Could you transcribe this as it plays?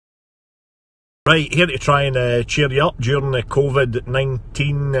Right, here to try and cheer you up during the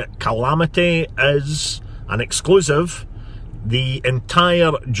COVID-19 calamity is an exclusive. The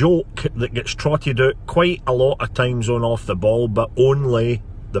entire joke that gets trotted out quite a lot of times on Off the Ball, but only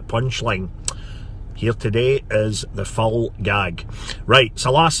the punchline. Here today is the full gag. Right,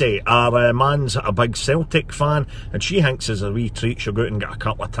 so Lassie, our man's a big Celtic fan, and she thinks as a wee treat she'll go out and get a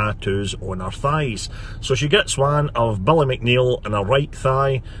couple of tattoos on her thighs. So she gets one of Billy McNeil on her right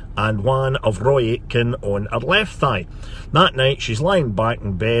thigh, and one of Roy Aitken on her left thigh. That night she's lying back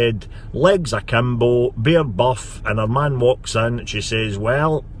in bed, legs akimbo, bare buff, and her man walks in and she says,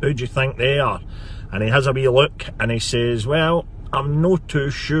 "Well, who do you think they are?" And he has a wee look and he says, "Well, I'm no too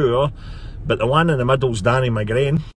sure, but the one in the middle's Danny McGrain."